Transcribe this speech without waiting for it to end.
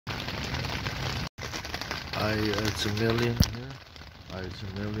It's a million here. It's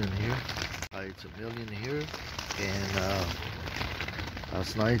a million here. It's a million here. And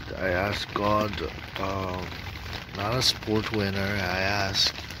last night I asked God, not a sport winner. I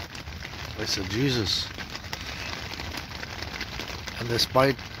said, Jesus. And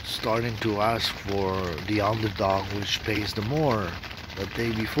despite starting to ask for the underdog, which pays the more, the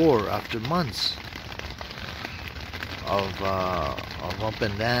day before, after months of up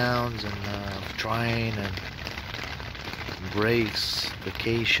and downs and trying and breaks,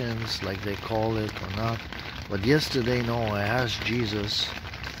 vacations, like they call it or not. But yesterday, no, I asked Jesus.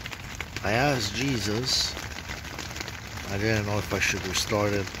 I didn't know if I should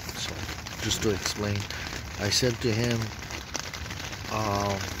restart it, so just to explain, I said to him,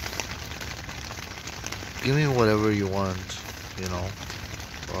 give me whatever you want,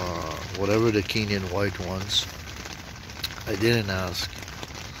 whatever the Kenyan white wants. I didn't ask.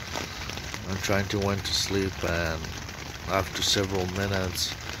 I'm trying to went to sleep, and after several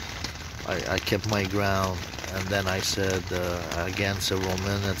minutes I kept my ground, and then I said again several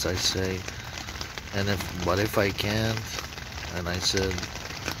minutes I say, but if I can't, and I said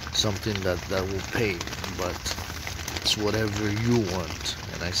something that will pay, but it's whatever you want,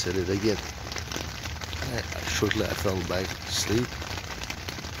 and I said it again. Shortly I fell back to sleep,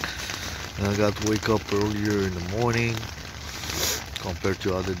 and I got to wake up earlier in the morning compared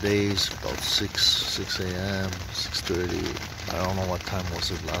to other days, about 6 a.m., 6:30. I don't know what time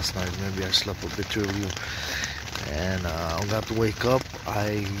was it last night. Maybe I slept a bit earlier. And I got to wake up.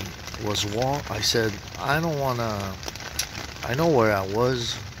 I said, I don't want to... I know where I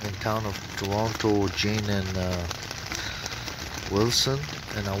was in town of Toronto, Jane and Wilson.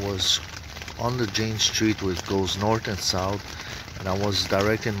 And I was on the Jane Street, which goes north and south. And I was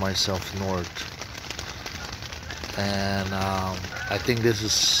directing myself north. And I think this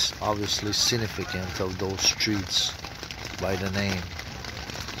is obviously significant of those streets by the name.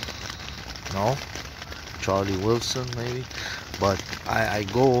 No? Charlie Wilson maybe? But I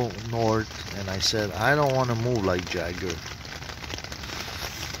go north, and I said, I don't want to move like Jagger.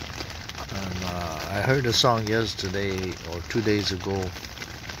 And I heard a song yesterday or 2 days ago,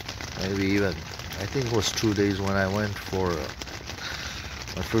 maybe even, I think it was 2 days, when I went for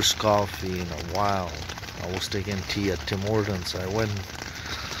my first coffee in a while. I was taking tea at Tim Hortons. I went,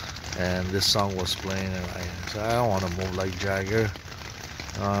 and this song was playing, and I said, I don't want to move like Jagger.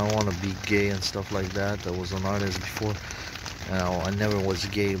 I don't want to be gay and stuff like that. I was an artist before. I never was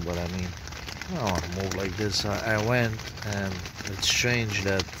gay, but I mean, I don't want to move like this. I went, and it's strange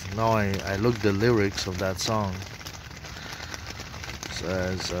that now I look the lyrics of that song. It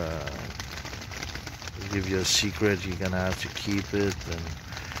says, give you a secret, you're gonna have to keep it,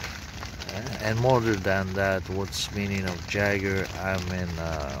 and more than that, what's meaning of Jagger? I'm in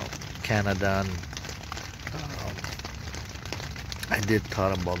Canada. I did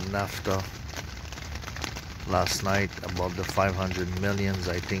thought about NAFTA last night, about the 500 millions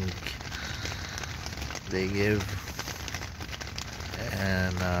I think they give,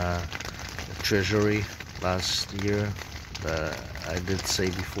 and the Treasury last year that I did say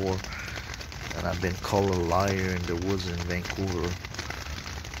before, and I've been called a liar in the woods in Vancouver.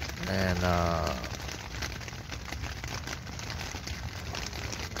 And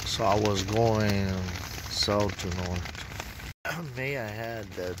so I was going south to north. May I add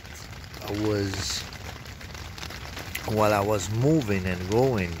that while I was moving and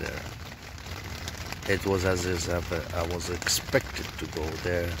going there, it was as if I was expected to go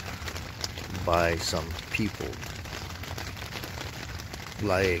there by some people,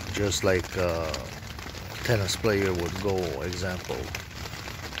 just like a tennis player would go, example,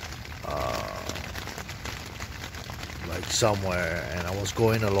 like somewhere, and I was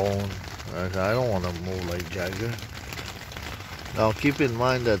going alone. I don't want to move like Jagger. Now keep in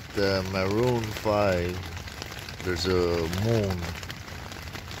mind that Maroon 5, there's a moon.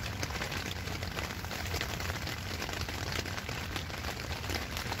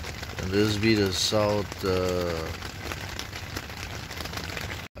 And this be the south,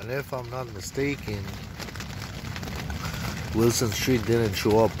 and if I'm not mistaken, Wilson Street didn't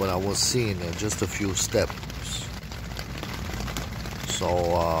show up, but I was seeing it, just a few steps. So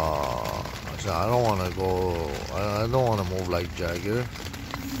I don't want to go, I don't want to move like Jagger.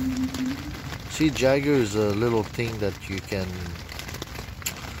 See, Jagger is a little thing that you can,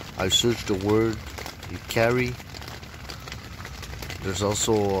 I searched the word, you carry. There's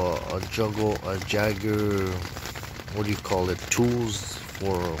also a Jagger, what do you call it, tools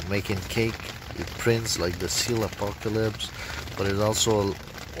for making cake. It prints like the seal apocalypse, but it also,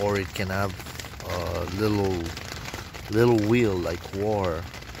 or it can have a little wheel like war,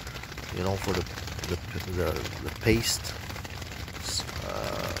 for the the paste.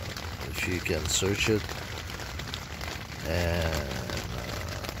 If you can search it. And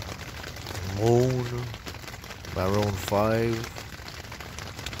Moon, Maroon 5.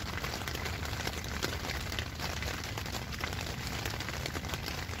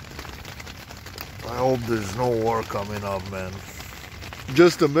 I hope there's no war coming up, man.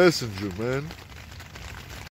 Just a messenger, man.